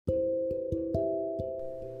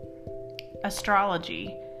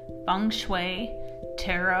astrology, feng shui,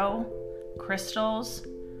 tarot, crystals.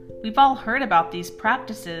 We've all heard about these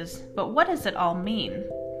practices, but what does it all mean?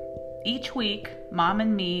 Each week, Mom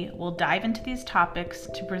and me will dive into these topics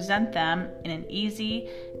to present them in an easy,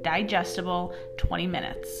 digestible 20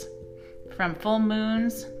 minutes. From full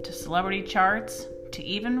moons to celebrity charts to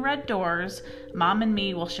even red doors, Mom and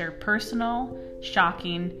me will share personal,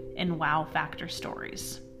 shocking, and wow factor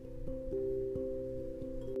stories.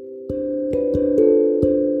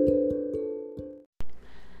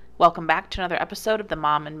 Welcome back to another episode of the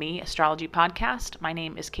Mom and Me Astrology Podcast. My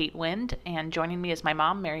name is Kate Wind, and joining me is my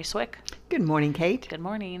mom, Mary Swick. Good morning, Kate. Good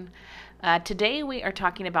morning. Today we are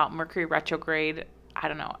talking about Mercury retrograde. I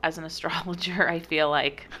don't know, as an astrologer, I feel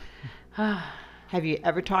like... Have you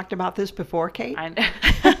ever talked about this before, Kate?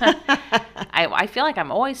 I feel like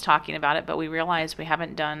I'm always talking about it, but we realize we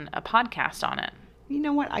haven't done a podcast on it. You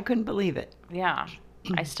know what? I couldn't believe it. Yeah.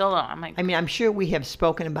 I still don't. I'm sure we have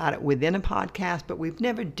spoken about it within a podcast, but we've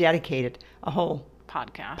never dedicated a whole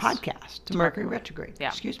podcast to Mercury retrograde. Yeah.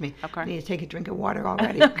 Excuse me. Okay. I need to take a drink of water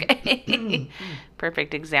already. Okay.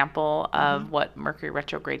 Perfect example of what Mercury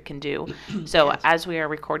retrograde can do. So yes. As we are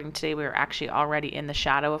recording today, we are actually already in the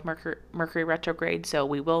shadow of Mercury retrograde. So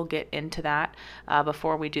we will get into that.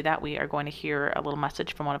 Before we do that, we are going to hear a little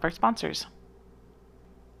message from one of our sponsors.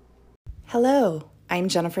 Hello. I'm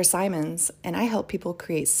Jennifer Simons, and I help people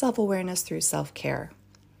create self-awareness through self-care.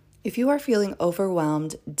 If you are feeling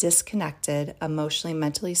overwhelmed, disconnected, emotionally,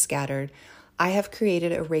 mentally scattered, I have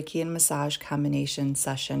created a Reiki and massage combination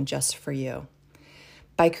session just for you.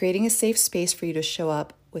 By creating a safe space for you to show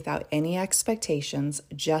up without any expectations,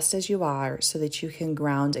 just as you are, so that you can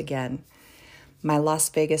ground again. My Las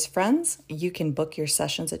Vegas friends, you can book your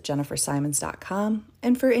sessions at jennifersimons.com.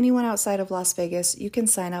 And for anyone outside of Las Vegas, you can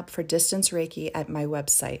sign up for distance Reiki at my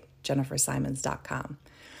website, jennifersimons.com.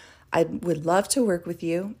 I would love to work with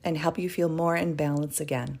you and help you feel more in balance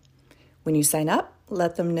again. When you sign up,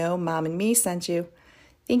 let them know Mom and Me sent you.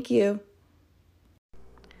 Thank you.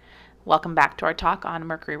 Welcome back to our talk on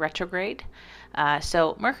Mercury retrograde.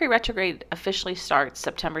 So Mercury retrograde officially starts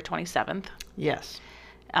September 27th. Yes.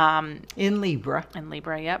 In Libra.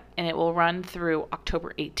 Yep. And it will run through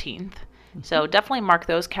October 18th. Mm-hmm. So definitely mark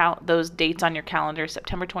those dates on your calendar,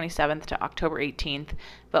 September 27th to October 18th.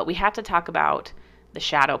 But we have to talk about the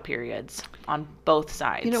shadow periods on both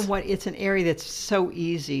sides. You know what? It's an area that's so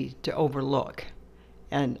easy to overlook.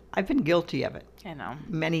 And I've been guilty of it. I know.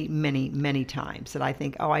 Many, many, many times that I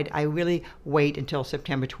think, I really wait until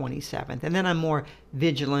September 27th. And then I'm more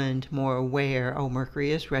vigilant, more aware. Oh,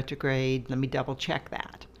 Mercury is retrograde. Let me double check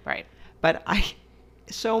that. Right. But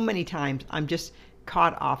so many times I'm just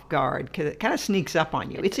caught off guard because it kind of sneaks up on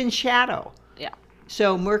you. It's in shadow. Yeah.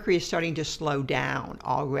 So Mercury is starting to slow down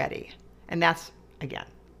already. And that's, again,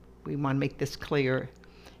 we want to make this clear.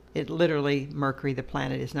 It literally, Mercury, the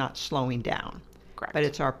planet, is not slowing down. Correct. But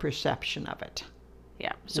it's our perception of it.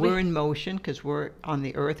 Yeah. So we're in motion because we're on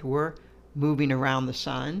the Earth. We're moving around the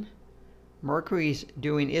sun. Mercury's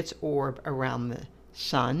doing its orb around the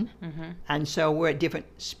sun. Mm-hmm. And so we're at different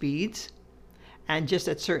speeds. And just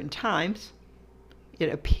at certain times,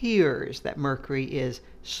 it appears that Mercury is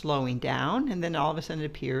slowing down. And then all of a sudden it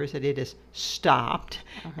appears that it is stopped.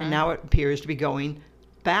 Mm-hmm. And now it appears to be going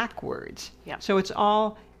backwards. Yeah. So it's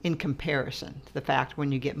all in comparison to the fact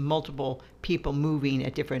when you get multiple people moving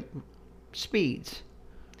at different speeds.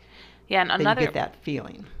 Yeah, and you get that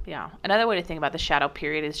feeling. Yeah. Another way to think about the shadow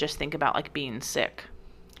period is just think about like being sick.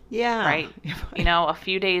 Yeah. Right? You know, a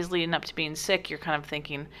few days leading up to being sick, you're kind of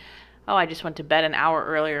thinking, oh, I just went to bed an hour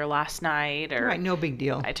earlier last night, or right, no big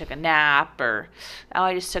deal. I took a nap, or oh,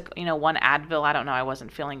 I just took, one Advil. I don't know, I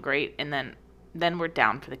wasn't feeling great. And then we're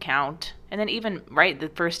down for the count. And then even right the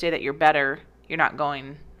first day that you're better, you're not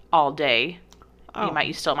going all day. Oh.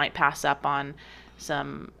 You still might pass up on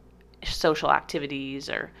some social activities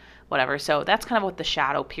or whatever. So that's kind of what the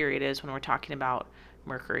shadow period is when we're talking about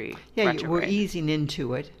Mercury retrograde. We're easing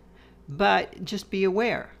into it, but just be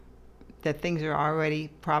aware that things are already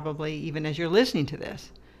probably, even as you're listening to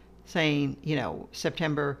this, saying,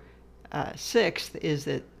 September 6th is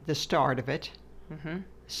the start of it. Mm-hmm.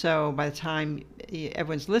 So by the time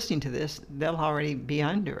everyone's listening to this, they'll already be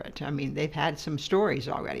under it. I mean, they've had some stories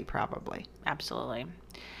already, probably. Absolutely.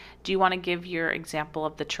 Do you want to give your example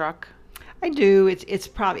of the truck? I do.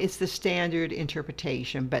 It's the standard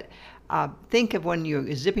interpretation, but think of when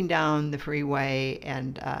you're zipping down the freeway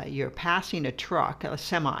and you're passing a truck, a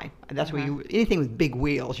semi. That's where anything with big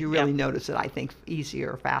wheels, you really notice it, I think,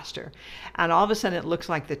 easier, faster. And all of a sudden it looks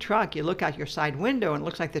like the truck, you look out your side window and it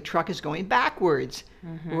looks like the truck is going backwards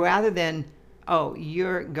rather than oh,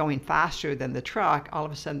 you're going faster than the truck, all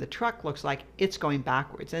of a sudden the truck looks like it's going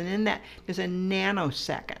backwards. And in that, there's a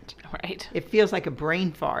nanosecond. Right. It feels like a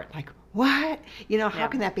brain fart, like, what? How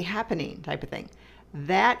can that be happening type of thing.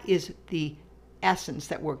 That is the essence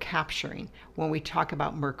that we're capturing when we talk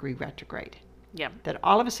about Mercury retrograde. Yeah. That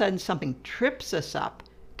all of a sudden something trips us up,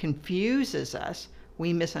 confuses us,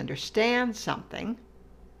 we misunderstand something,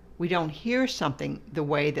 we don't hear something the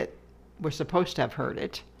way that we're supposed to have heard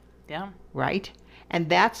it. Yeah. Right? And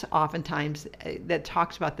that's oftentimes, that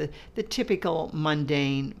talks about the typical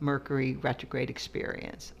mundane Mercury retrograde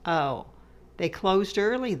experience. Oh, they closed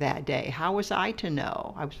early that day. How was I to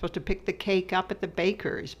know? I was supposed to pick the cake up at the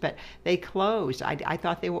baker's, but they closed. I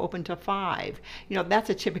thought they were open till 5. That's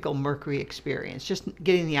a typical Mercury experience, just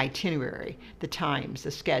getting the itinerary, the times,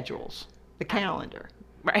 the schedules, the calendar.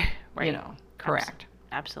 Right. Correct.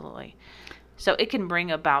 Absolutely. So it can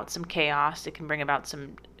bring about some chaos. It can bring about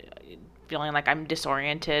some feeling like I'm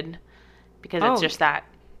disoriented because it's just that.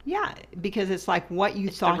 Yeah, because it's like what you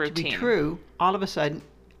thought to be true, all of a sudden,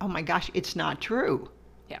 oh my gosh, it's not true.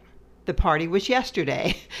 Yeah. The party was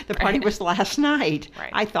yesterday. The party was last night. Right.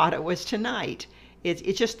 I thought it was tonight. It's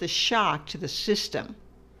just the shock to the system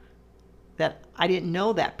that I didn't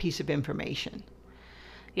know that piece of information.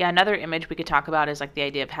 Yeah, another image we could talk about is like the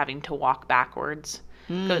idea of having to walk backwards.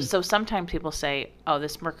 So sometimes people say, oh,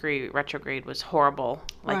 this Mercury retrograde was horrible,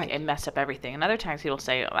 like it messed up everything. And other times people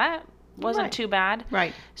say, oh, that wasn't too bad.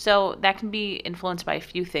 Right. So that can be influenced by a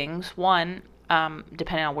few things. One,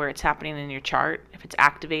 depending on where it's happening in your chart. If it's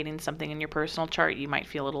activating something in your personal chart, you might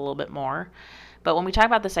feel it a little bit more. But when we talk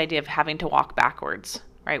about this idea of having to walk backwards,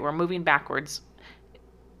 right, we're moving backwards,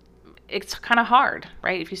 it's kind of hard,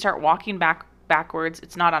 right? If you start walking backwards,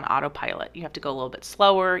 it's not on autopilot. You have to go a little bit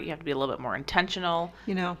slower. You have to be a little bit more intentional.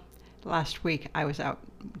 Last week I was out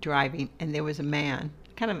driving and there was a man,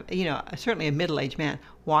 kind of, certainly a middle-aged man,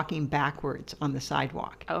 walking backwards on the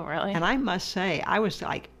sidewalk. Oh, really? And I must say, I was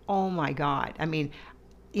like, oh my God. I mean,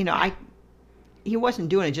 he wasn't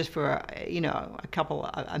doing it just for, a couple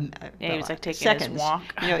of he was like taking seconds. his walk.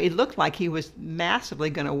 It looked like he was massively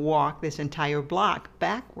going to walk this entire block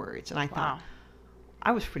backwards. And I thought,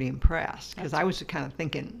 I was pretty impressed because I was kind of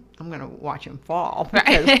thinking, I'm going to watch him fall.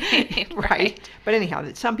 Because, right. But anyhow,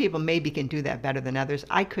 some people maybe can do that better than others.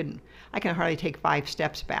 I couldn't. I can hardly take 5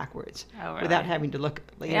 steps backwards without having to look,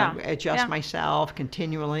 adjust myself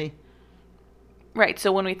continually. Right.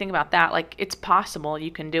 So when we think about that, like it's possible you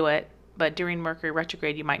can do it, but during Mercury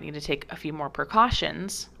retrograde, you might need to take a few more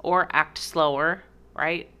precautions or act slower,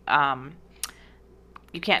 right?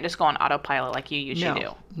 You can't just go on autopilot like you usually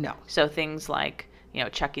do. No. So things like,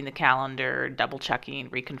 checking the calendar, double checking,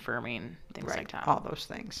 reconfirming, things like that. All those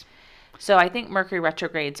things. So I think Mercury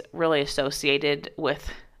retrograde's really associated with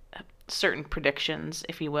certain predictions,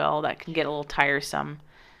 if you will, that can get a little tiresome.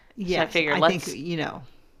 Yes, so I figured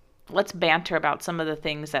let's banter about some of the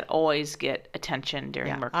things that always get attention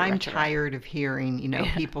during Mercury retrograde. I'm tired of hearing,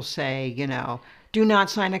 people say, do not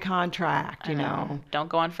sign a contract, Don't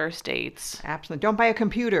go on first dates. Absolutely. Don't buy a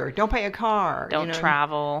computer. Don't buy a car. Don't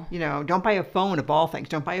travel. Don't buy a phone of all things.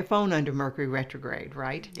 Don't buy a phone under Mercury retrograde,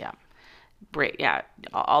 right? Yeah. Yeah.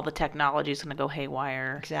 All the technology is going to go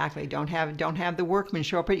haywire. Exactly. Don't have the workmen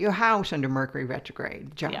show up at your house under Mercury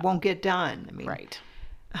retrograde. Job won't get done. I mean, right.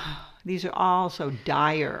 These are all so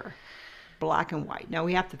dire, black and white. Now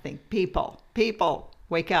we have to think, people,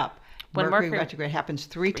 wake up. When Mercury retrograde happens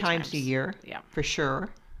three times a year, for sure.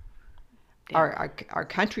 Yeah. Our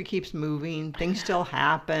country keeps moving. Things still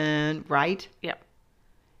happen, right? Yep.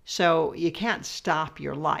 So you can't stop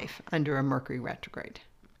your life under a Mercury retrograde.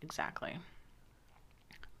 Exactly.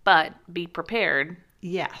 But be prepared.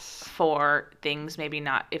 Yes. For things, maybe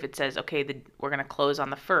not, if it says, okay, we're going to close on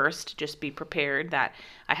the 1st, just be prepared that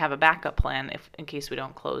I have a backup plan in case we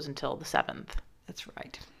don't close until the 7th. That's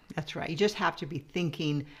right. You just have to be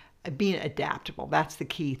thinking, being adaptable. That's the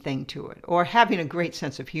key thing to it. Or having a great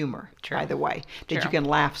sense of humor, by the way, that you can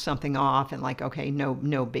laugh something off and like, okay,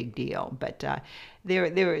 no big deal. But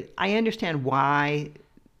I understand why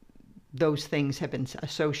those things have been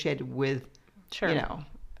associated with,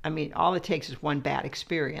 I mean, all it takes is one bad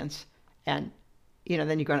experience, and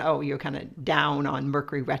then you're going, oh, you're kind of down on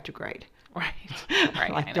Mercury retrograde. Right.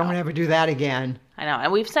 Like, don't ever do that again. I know,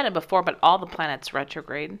 and we've said it before, but all the planets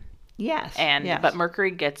retrograde. Yes. But Mercury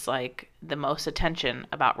gets like the most attention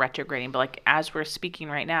about retrograding. But like as we're speaking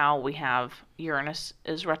right now, we have Uranus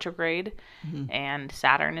is retrograde, and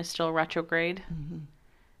Saturn is still retrograde. Mm-hmm.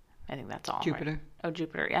 I think that's all. Jupiter. Right? Oh,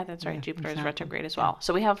 Jupiter. Yeah, that's right. Jupiter is retrograde as well.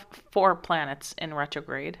 So we have 4 planets in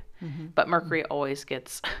retrograde, but Mercury always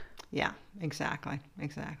gets Yeah, exactly.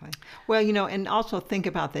 Well, and also think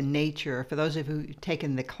about the nature. For those of you who've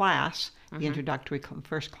taken the class, the introductory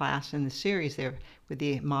first class in the series there with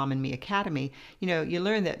the Mom and Me Academy, you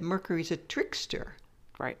learn that Mercury's a trickster.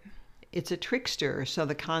 Right. It's a trickster. So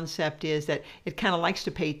the concept is that it kind of likes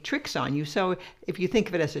to play tricks on you. So if you think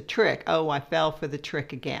of it as a trick, oh, I fell for the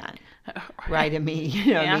trick again. Right? I mean,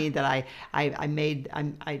 what I mean, that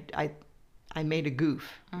I made a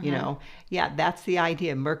goof, Yeah, that's the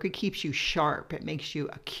idea. Mercury keeps you sharp. It makes you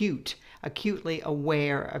acutely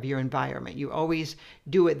aware of your environment. You always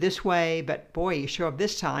do it this way, but boy, you show up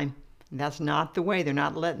this time, that's not the way. They're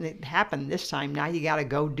not letting it happen this time. Now you got to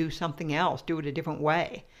go do something else, do it a different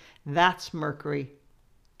way. That's Mercury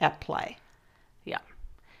at play. Yeah.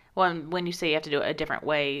 Well, when you say you have to do it a different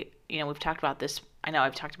way, we've talked about this. I know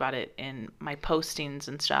I've talked about it in my postings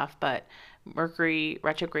and stuff, but Mercury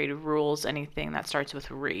retrograde rules anything that starts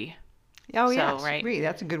with re. Oh, yes. Right? Re.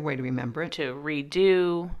 That's a good way to remember it. To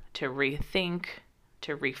redo, to rethink,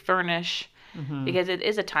 to refurnish, because it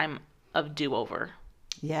is a time of do-over.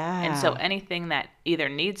 Yeah. And so anything that either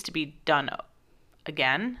needs to be done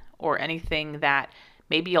again or anything that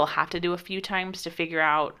maybe you'll have to do a few times to figure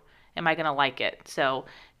out, am I going to like it? So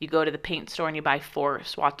you go to the paint store and you buy 4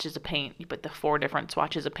 swatches of paint. You put the 4 different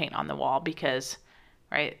swatches of paint on the wall because,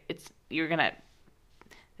 right, there's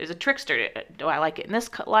a trickster. Do I like it in this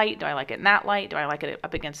light? Do I like it in that light? Do I like it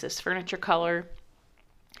up against this furniture color?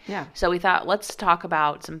 Yeah. So we thought, let's talk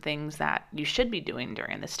about some things that you should be doing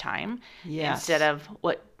during this time instead of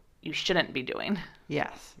what you shouldn't be doing.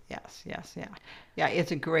 Yes. Yeah,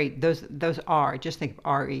 it's a great, those are, just think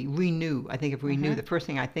of RE, renew. I think of renew, the first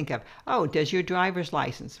thing I think of, does your driver's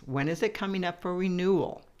license, when is it coming up for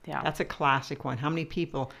renewal? Yeah. That's a classic one. How many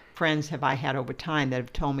friends have I had over time that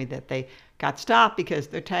have told me that they got stopped because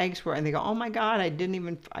their tags were, and they go, oh my God, I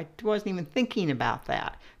wasn't even thinking about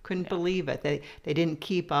that. Couldn't believe it. They didn't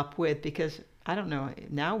keep up with, because I don't know,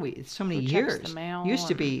 now it's so many years. Checks the mail used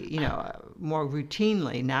to be, more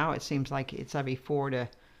routinely. Now it seems like it's every 4 to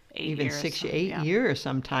 6 to 8 years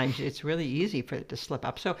sometimes. It's really easy for it to slip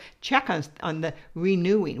up. So check on the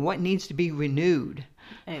renewing. What needs to be renewed?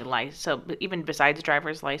 So even besides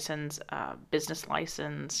driver's license, business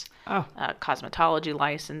license, cosmetology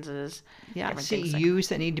licenses. Yeah, CEUs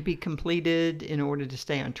that need to be completed in order to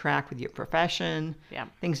stay on track with your profession. Yeah.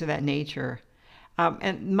 Things of that nature.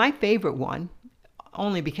 And my favorite one,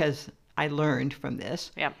 only because I learned from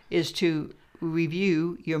this, is to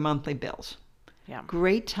review your monthly bills. Yeah.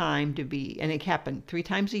 Great time to be, and it happened 3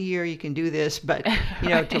 times a year. You can do this, but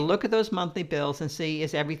to look at those monthly bills and see,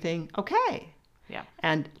 is everything okay? Yeah.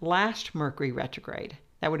 And last Mercury retrograde,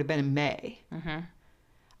 that would have been in May.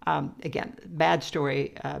 Again, bad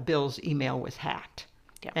story. Bill's email was hacked,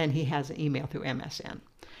 and he has an email through MSN.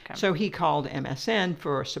 Okay. So he called MSN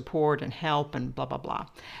for support and help and blah, blah, blah.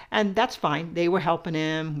 And that's fine. They were helping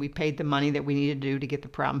him. We paid the money that we needed to do to get the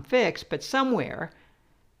problem fixed. But somewhere,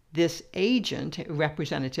 this agent,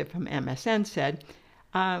 representative from MSN, said,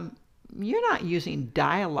 you're not using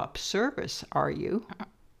dial-up service, are you?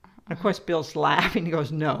 And of course, Bill's laughing. He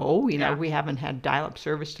goes, no, we haven't had dial-up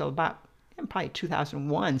service till about probably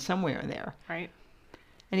 2001, somewhere in there. Right.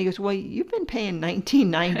 And he goes, well, you've been paying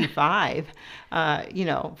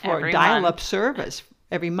 $19.95, for every dial-up month. Service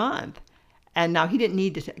every month. And now he didn't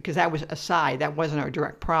need to, because that was aside. That wasn't our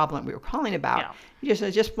direct problem we were calling about. Yeah. He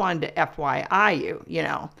just wanted to FYI you,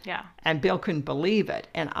 Yeah. And Bill couldn't believe it.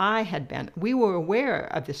 And we were aware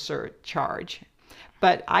of the surcharge,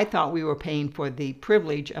 but I thought we were paying for the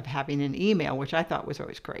privilege of having an email, which I thought was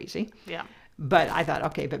always crazy. Yeah. But I thought,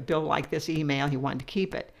 okay, but Bill liked this email. He wanted to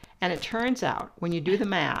keep it. And it turns out, when you do the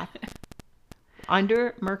math,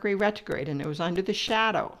 under Mercury retrograde, and it was under the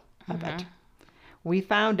shadow of it, we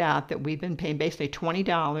found out that we've been paying basically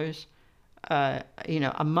 $20,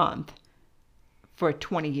 a month for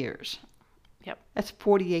 20 years. Yep. That's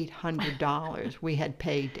 $4,800 we had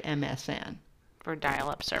paid to MSN. For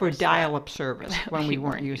dial-up service. For dial-up service when we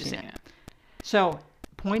weren't using it. So,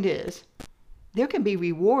 point is, there can be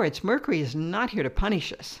rewards. Mercury is not here to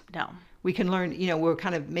punish us. No. We can learn, we're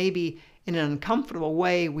kind of maybe in an uncomfortable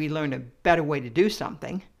way, we learn a better way to do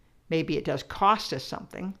something. Maybe it does cost us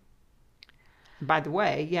something. By the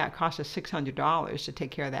way, it cost us $600 to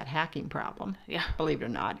take care of that hacking problem. Yeah. Believe it or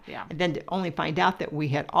not. Yeah. And then to only find out that we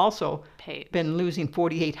had also been losing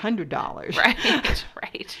 $4,800. Right.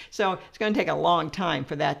 So it's going to take a long time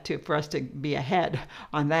for us to be ahead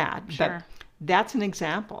on that. Sure. But that's an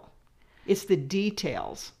example. It's the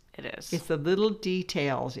details. It is. It's the little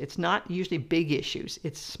details. It's not usually big issues.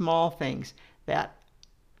 It's small things that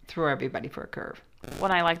throw everybody for a curve.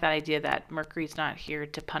 When I like that idea that Mercury's not here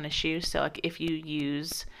to punish you. So like if you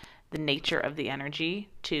use the nature of the energy,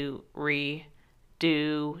 to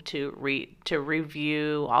redo, to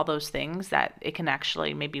review, all those things, that it can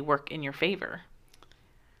actually maybe work in your favor.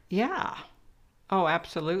 Yeah. Oh,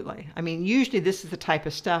 absolutely. I mean, usually this is the type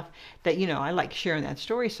of stuff that, I like sharing that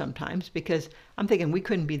story sometimes, because I'm thinking we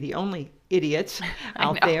couldn't be the only idiots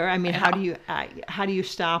out there. I mean, how do you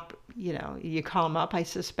stop, you call them up, I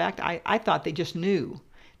suspect. I thought they just knew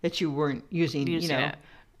that you weren't using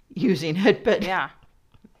it, but yeah.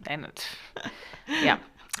 And yeah.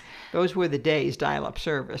 Those were the days, dial-up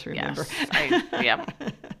service, remember? Yes.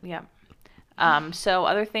 Yep. So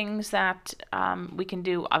other things that we can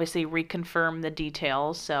do, obviously reconfirm the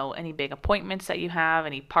details. So any big appointments that you have,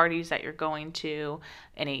 any parties that you're going to,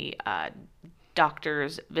 any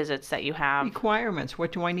doctor's visits that you have. Requirements.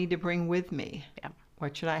 What do I need to bring with me? Yeah.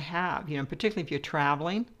 What should I have? Particularly if you're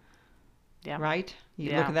traveling. Yeah. Right?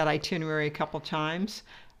 You look at that itinerary a couple times.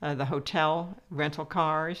 The hotel, rental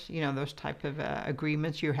cars, those type of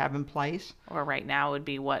agreements you have in place. Or right now would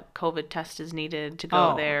be what COVID test is needed to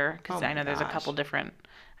go there. Because I know there's a couple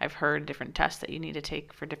I've heard different tests that you need to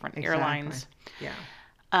take for different airlines. Yeah.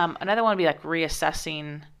 Another one would be like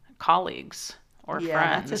reassessing colleagues or friends.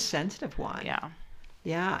 Yeah, that's a sensitive one. Yeah.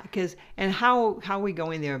 Yeah, and how are we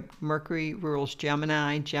going there? Mercury rules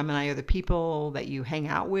Gemini. Gemini are the people that you hang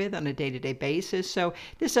out with on a day-to-day basis. So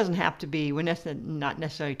this doesn't have to be, we're not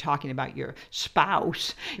necessarily talking about your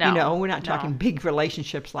spouse. No, we're not talking big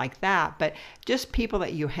relationships like that, but just people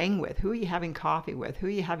that you hang with. Who are you having coffee with? Who are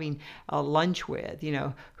you having lunch with?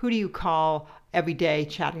 Who do you call every day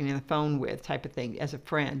chatting on the phone with, type of thing, as a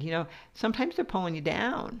friend? Sometimes they're pulling you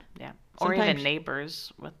down. Yeah. Or even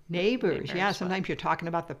neighbors. Yeah. Sometimes you're talking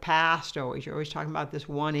about the past always. You're always talking about this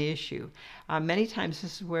one issue. Many times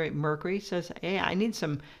this is where Mercury says, hey, I need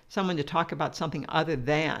someone to talk about something other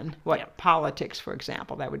than politics, for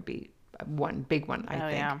example. That would be one big one, I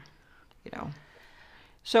think. Yeah.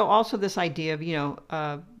 So also this idea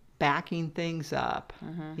of, backing things up,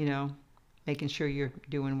 making sure you're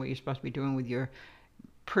doing what you're supposed to be doing with your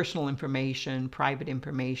personal information, private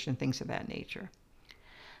information, things of that nature.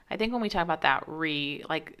 I think when we talk about that,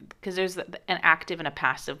 because there's an active and a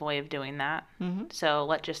passive way of doing that. Mm-hmm. So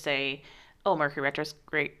let's just say, Mercury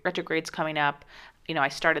retrograde's coming up. I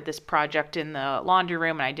started this project in the laundry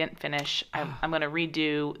room and I didn't finish. I'm going to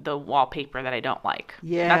redo the wallpaper that I don't like.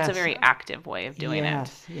 Yes. That's a very active way of doing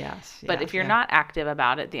it. Yes. But if you're not active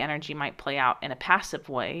about it, the energy might play out in a passive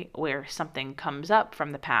way where something comes up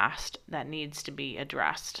from the past that needs to be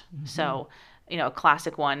addressed. Mm-hmm. So, a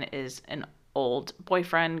classic one is an old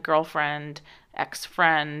boyfriend, girlfriend,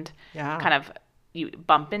 ex-friend. Yeah. Kind of, you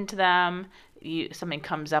bump into them, something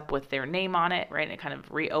comes up with their name on it, right? And it kind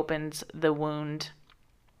of reopens the wound.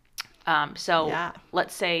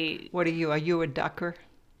 Let's say... What are you? Are you a ducker?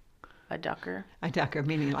 A ducker? A ducker,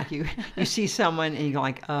 meaning like you see someone and you go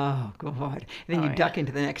like, oh, God. And then you duck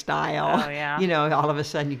into the next aisle. Oh, yeah. All of a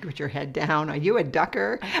sudden you put your head down. Are you a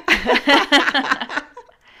ducker?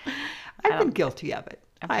 I've been guilty of it.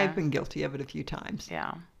 Okay. I've been guilty of it a few times.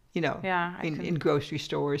 Yeah. In grocery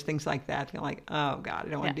stores, things like that. You're like, oh, God, I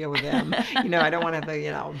don't want to deal with them. I don't want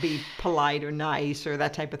to, be polite or nice or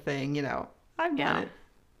that type of thing. I've done it.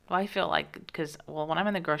 Well, I feel like, when I'm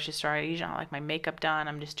in the grocery store, I usually have my makeup done.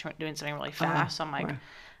 I'm just doing something really fast. So I'm like,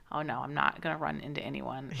 oh, no, I'm not going to run into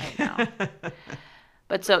anyone right now.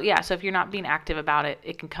 But so if you're not being active about it,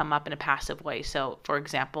 it can come up in a passive way. So, for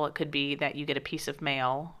example, it could be that you get a piece of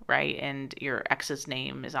mail, right, and your ex's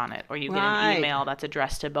name is on it, or you get an email that's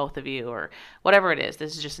addressed to both of you, or whatever it is.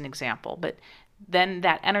 This is just an example. But then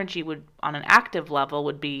that energy would, on an active level,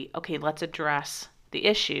 would be, okay, let's address the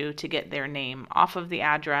issue to get their name off of the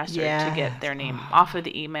address or to get their name off of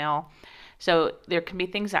the email. So there can be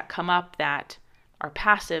things that come up that are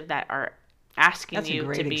passive, that are asking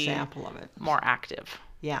you to be more active.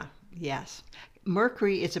 Yeah. Yes.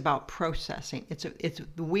 Mercury is about processing. It's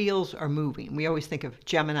the wheels are moving. We always think of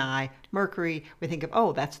Gemini, Mercury. We think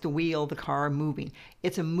of, that's the wheel, the car moving.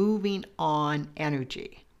 It's a moving on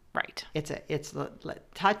energy. Right. It's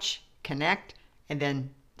touch, connect, and then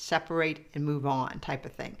separate and move on type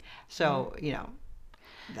of thing. So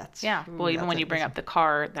that's Well, when you bring up the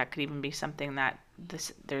car, that could even be something that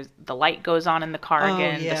there's the light goes on in the car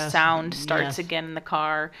again. Yes. The sound starts again in the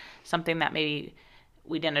car. Something that maybe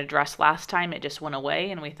we didn't address last time. It just went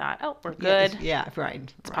away, and we thought, we're good.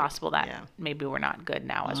 It's possible that maybe we're not good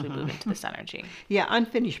now as we move into this energy. Yeah,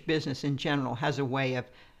 unfinished business in general has a way of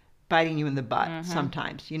biting you in the butt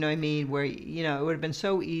sometimes. You know what I mean? Where, it would have been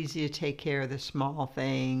so easy to take care of the small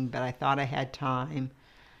thing, but I thought I had time.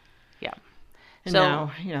 Yeah. And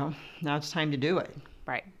now it's time to do it.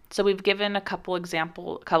 Right. So we've given a couple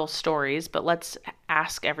stories, but let's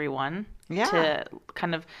ask everyone Yeah. to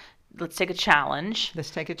kind of, let's take a challenge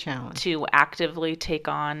Let's take a challenge. to actively take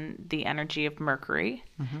on the energy of Mercury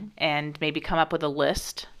and maybe come up with a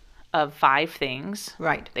list of 5 things.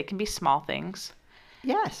 Right. They can be small things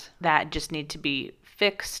Yes. that just need to be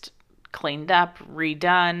fixed, cleaned up,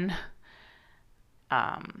 redone,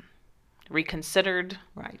 reconsidered.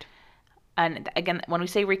 Right. And again, when we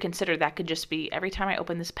say reconsider, that could just be every time I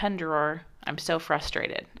open this pen drawer, I'm so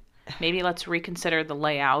frustrated. Maybe let's reconsider the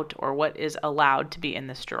layout or what is allowed to be in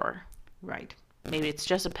this drawer. Right. Maybe it's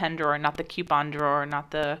just a pen drawer, not the coupon drawer, not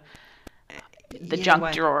the You know junk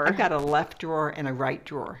what? drawer. I've got a left drawer and a right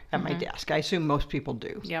drawer at my desk. I assume most people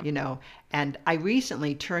do. Yep. You know, and I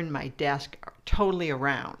recently turned my desk totally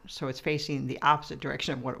around so it's facing the opposite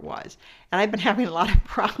direction of what it was. And I've been having a lot of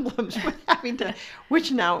problems with having to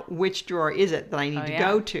which drawer is it that I need to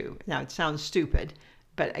go to? Now it sounds stupid,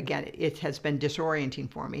 but again, it has been disorienting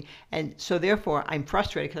for me. And so therefore I'm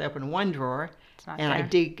frustrated because I open one drawer and I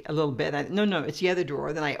dig a little bit. No, it's the other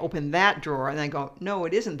drawer. Then I open that drawer and I go, no,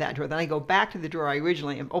 it isn't that drawer. Then I go back to the drawer I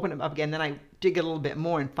originally and open it up again. Then I dig a little bit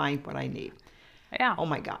more and find what I need. Yeah. Oh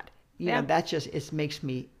my God. You know, that just,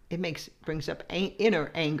 brings up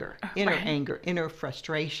inner anger, inner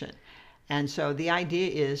frustration. And so the idea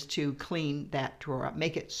is to clean that drawer up,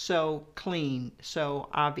 make it so clean, so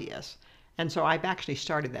obvious. And so I've actually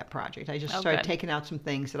started that project. I just started taking out some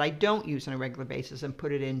things that I don't use on a regular basis and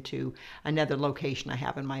put it into another location I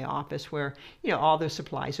have in my office where, you know, all the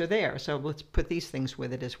supplies are there. So let's put these things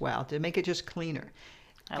with it as well to make it just cleaner.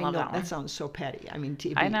 I love that one. That sounds so petty. I mean, to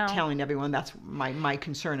be I know. telling everyone that's my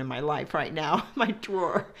concern in my life right now, my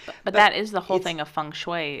drawer. But that is the whole thing of feng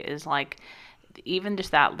shui is like even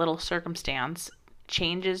just that little circumstance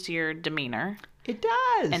changes your demeanor. It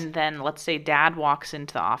does. And then let's say dad walks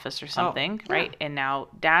into the office or something, right? And now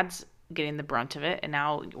dad's getting the brunt of it. And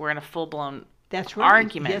now we're in a full-blown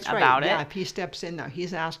argument about it. Yeah, if he steps in now,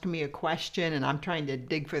 he's asking me a question and I'm trying to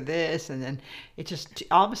dig for this. And then it just,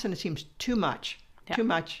 all of a sudden it seems too much,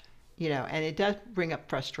 you know, and it does bring up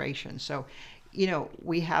frustration. So, you know,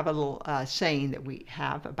 we have a little saying that we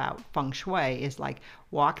have about feng shui is like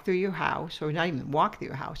walk through your house, or not even walk through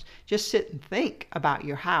your house, just sit and think about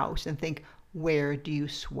your house and think, where do you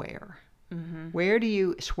swear? Where do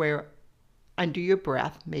you swear under your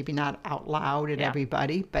breath? Maybe not out loud at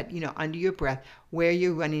everybody, but, you know, under your breath, where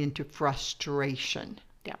you're running into frustration.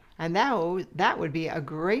 Yeah. And that would be a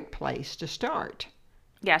great place to start.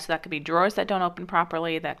 Yeah, so that could be drawers that don't open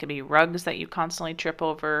properly. That could be rugs that you constantly trip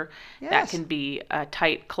over. Yes. That can be a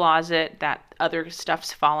tight closet that other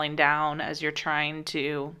stuff's falling down as you're trying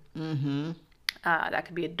to. That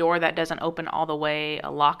could be a door that doesn't open all the way,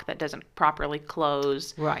 a lock that doesn't properly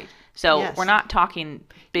close. Right. So we're not talking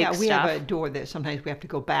big stuff. Yeah, we have a door that sometimes we have to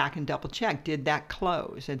go back and double check. Did that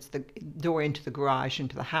close? It's the door into the garage,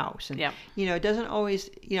 into the house. And, you know, it doesn't always,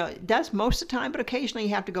 you know, it does most of the time, but occasionally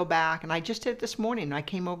you have to go back. And I just did it this morning. I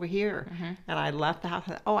came over here and I left the house.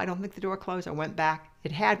 I don't think the door closed. I went back.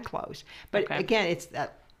 It had closed. But again, it's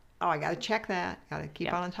that, I got to check that. Got to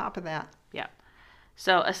keep on top of that. Yeah.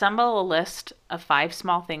 So assemble a list of 5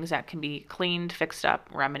 small things that can be cleaned, fixed up,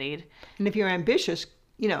 remedied. And if you're ambitious,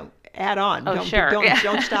 you know, add on. Oh,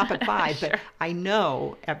 Don't stop at 5. But I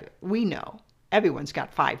know, we know, everyone's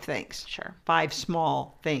got 5 things. 5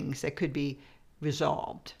 small things that could be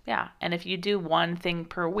resolved. Yeah. And if you do one thing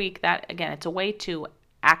per week, that, again, it's a way to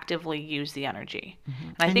actively use the energy.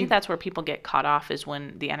 And I think that's where people get caught off is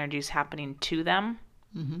when the energy is happening to them.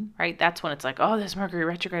 Right? That's when it's like, oh, this Mercury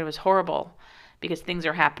retrograde was horrible. Because things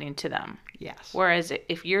are happening to them. Yes. Whereas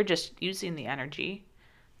if you're just using the energy,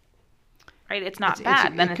 right, it's not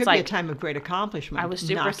bad. Then it it's could like, be a time of great accomplishment. I was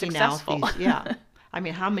super successful. I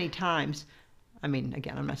mean, how many times, I mean,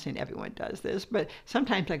 again, I'm not saying everyone does this, but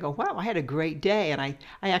sometimes I go, wow, I had a great day. And I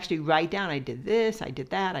actually write down, I did this, I did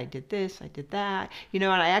that, I did this, I did that. You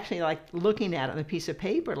know, and I actually like looking at it on a piece of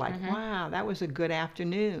paper like, wow, that was a good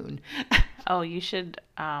afternoon. Oh, you should,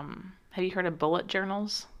 have you heard of bullet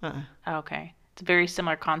journals? Okay. It's a very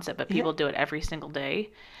similar concept, but people do it every single day.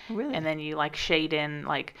 Really? And then you like shade in,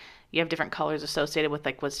 like you have different colors associated with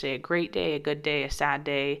like, was today a great day, a good day, a sad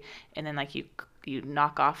day. And then like you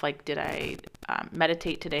knock off like, did I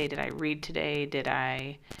meditate today? Did I read today? Did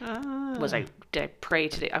I pray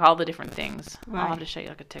today? All the different things. I'll have to show you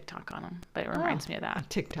like a TikTok on them, but it reminds me of that.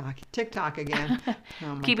 TikTok again.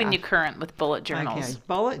 Keeping you current with bullet journals. Okay,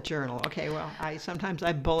 bullet journal. Okay, well, sometimes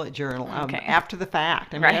I bullet journal after the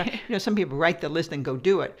fact. I mean, you know, some people write the list and go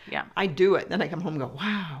do it. Yeah. I do it. Then I come home and go,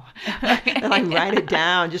 wow. Then I write it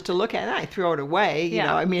down just to look at it. I throw it away. You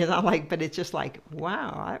know, I mean, it's not like, but it's just like,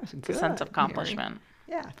 wow, that was good. It's a sense of accomplishment.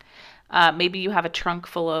 Yeah. Maybe you have a trunk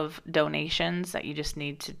full of donations that you just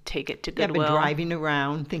need to take it to Yeah, Goodwill. been driving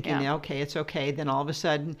around thinking, Yeah. okay, it's okay. Then all of a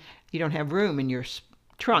sudden, you don't have room in your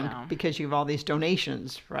trunk No. because you have all these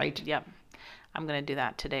donations, right? Yep. I'm going to do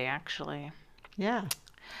that today, actually. Yeah.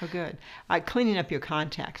 Oh, good. Cleaning up your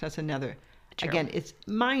contacts, that's another. True. Again, it's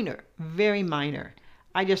minor, very minor.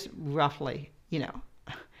 I just roughly,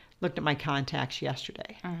 looked at my contacts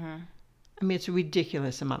yesterday. Mm-hmm. I mean, it's a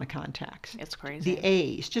ridiculous amount of contacts. It's crazy. The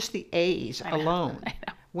A's, just the A's alone I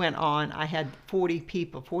know. went on. I had 40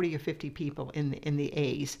 or 50 people in the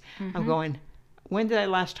A's. Mm-hmm. I'm going, when did I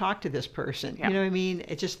last talk to this person? Yeah. You know what I mean?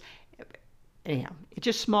 Anyhow, it's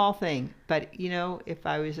just small thing. But, if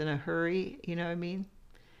I was in a hurry, you know what I mean?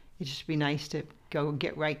 It'd just be nice to go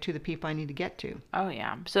get right to the people I need to get to. Oh,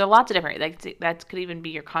 yeah. So there are lots of different, that could even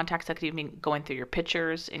be your contacts. That could even be going through your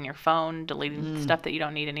pictures in your phone, deleting stuff that you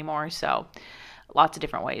don't need anymore. So lots of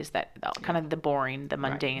different ways that kind of the boring, the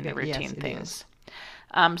mundane, the routine Yes, it things.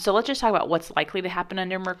 So let's just talk about what's likely to happen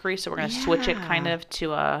under Mercury. So we're going to switch it kind of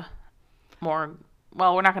to a more,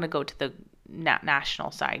 well, we're not going to go to the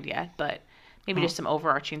national side yet, but maybe just some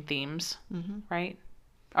overarching themes, right?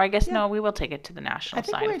 Or I guess, no, we will take it to the national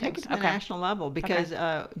side I think we're of going to things. take it to the national level because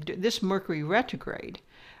this Mercury retrograde,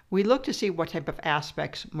 we look to see what type of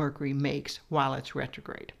aspects Mercury makes while it's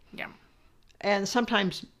retrograde. Yeah. And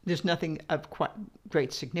sometimes there's nothing of quite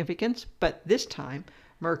great significance, but this time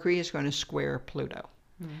Mercury is going to square Pluto.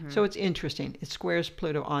 So it's interesting. It squares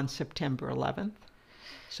Pluto on September 11th.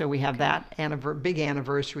 So we have that big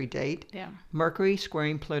anniversary date. Yeah. Mercury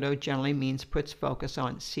squaring Pluto generally means puts focus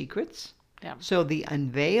on secrets. Yeah. So the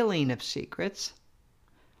unveiling of secrets,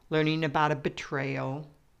 learning about a betrayal,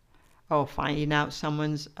 finding out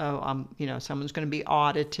someone's going to be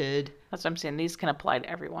audited. That's what I'm saying. These can apply to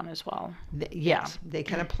everyone as well. Yes, they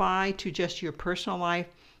can apply to just your personal life,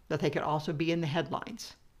 but they could also be in the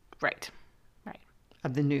headlines Right.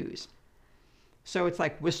 of the news. So it's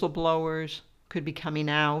like whistleblowers could be coming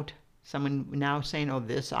out. Someone now saying,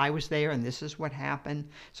 I was there and this is what happened.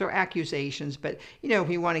 So accusations, but, if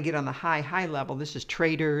you want to get on the high level, this is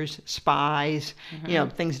traitors, spies,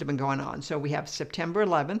 things that have been going on. So we have September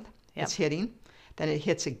 11th, it's hitting. Then it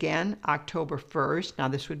hits again October 1st. Now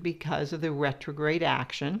this would be because of the retrograde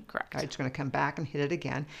action. Correct. Right, it's going to come back and hit it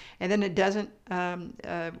again. And then it doesn't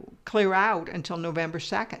clear out until November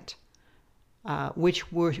 2nd.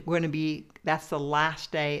 Which we're going to be, that's the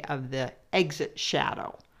last day of the exit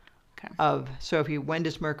shadow. Okay. When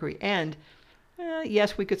does Mercury end?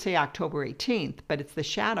 Yes, we could say October 18th, but it's the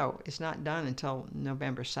shadow is not done until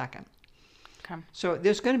November 2nd. Okay. So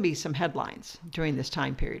there's going to be some headlines during this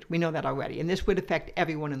time period. We know that already. And this would affect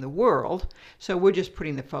everyone in the world. So we're just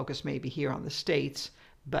putting the focus maybe here on the States,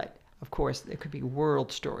 but of course there could be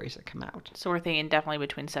world stories that come out. So we're thinking definitely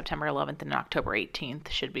between September 11th and October 18th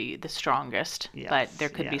should be the strongest. Yes, but there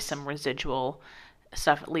could be some residual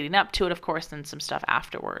stuff leading up to it, of course, and some stuff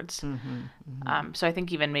afterwards. So I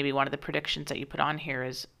think even maybe one of the predictions that you put on here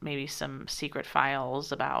is maybe some secret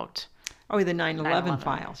files about... Oh, the 9/11 9/11.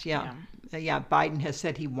 files, yeah. Biden has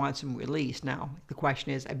said he wants them released. Now, the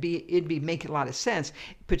question is, it'd be making a lot of sense,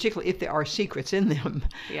 particularly if there are secrets in them,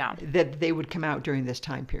 that they would come out during this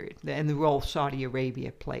time period, and the role Saudi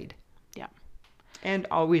Arabia played. Yeah. And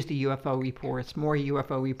always the UFO reports, more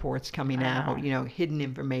UFO reports coming out, hidden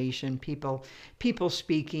information, people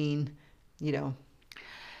speaking, Yeah.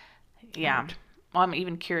 Well, I'm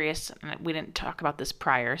even curious, and we didn't talk about this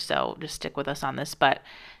prior, so just stick with us on this, but,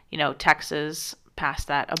 Texas passed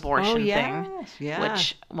that abortion thing,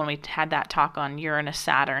 which when we had that talk on Uranus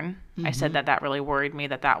Saturn, I said that really worried me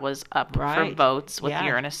that was up for votes with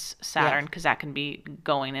Uranus Saturn, because that can be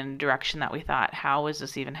going in a direction that we thought, how is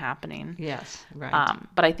this even happening? Yes, right.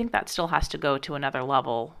 But I think that still has to go to another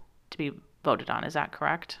level to be voted on. Is that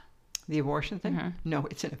correct? The abortion thing? No,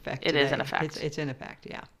 it's in effect. It is in effect. It's in effect,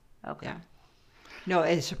 yeah. Okay. Yeah. No,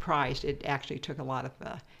 it's surprised. It actually took a lot of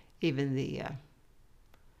even the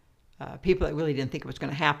people that really didn't think it was going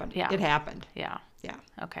to happen. Yeah. It happened. Yeah. Yeah.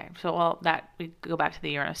 Okay. So, we go back to the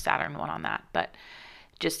Uranus Saturn one on that, but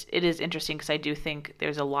just it is interesting because I do think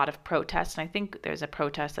there's a lot of protests, and I think there's a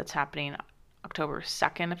protest that's happening October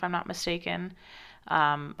 2nd, if I'm not mistaken,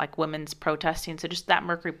 like women's protesting. So just that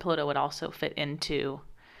Mercury Pluto would also fit into,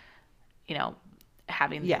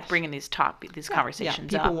 bringing these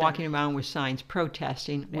conversations up. People walking around with signs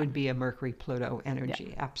protesting would be a Mercury Pluto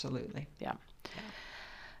energy. Yeah. Absolutely. Yeah.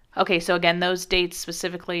 Okay, so again, those dates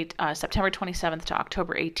specifically, September 27th to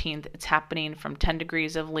October 18th, it's happening from 10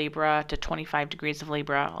 degrees of Libra to 25 degrees of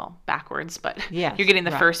Libra, well, backwards, but you're getting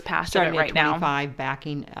the first pass starting of it right now. Starting at 25,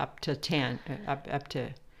 backing up to 10, up to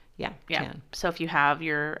 10. So if you have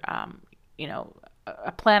your,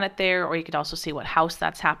 a planet there, or you could also see what house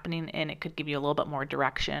that's happening in. It could give you a little bit more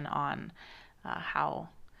direction on how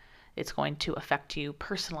it's going to affect you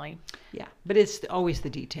personally. Yeah, but it's always the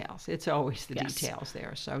details. It's always the Yes. details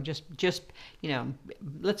there. So just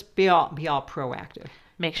let's be all proactive.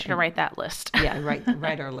 Make sure to write that list. Yeah,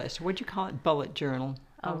 write our list. What'd you call it? Bullet journal.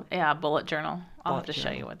 Oh, yeah, bullet journal. I'll have to show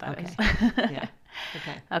journal. you what that is. Yeah.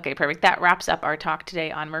 Okay. Okay, perfect. That wraps up our talk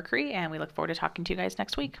today on Mercury, and we look forward to talking to you guys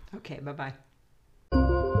next week. Okay. Bye-bye.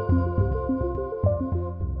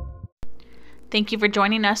 Thank you for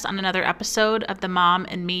joining us on another episode of the Mom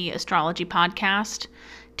and Me Astrology Podcast.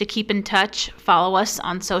 To keep in touch, follow us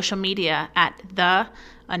on social media at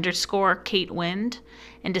 _Kate Wind.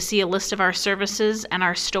 And to see a list of our services and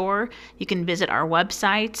our store, you can visit our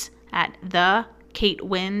websites at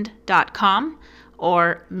theKateWind.com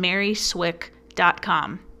or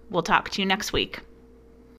maryswick.com. We'll talk to you next week.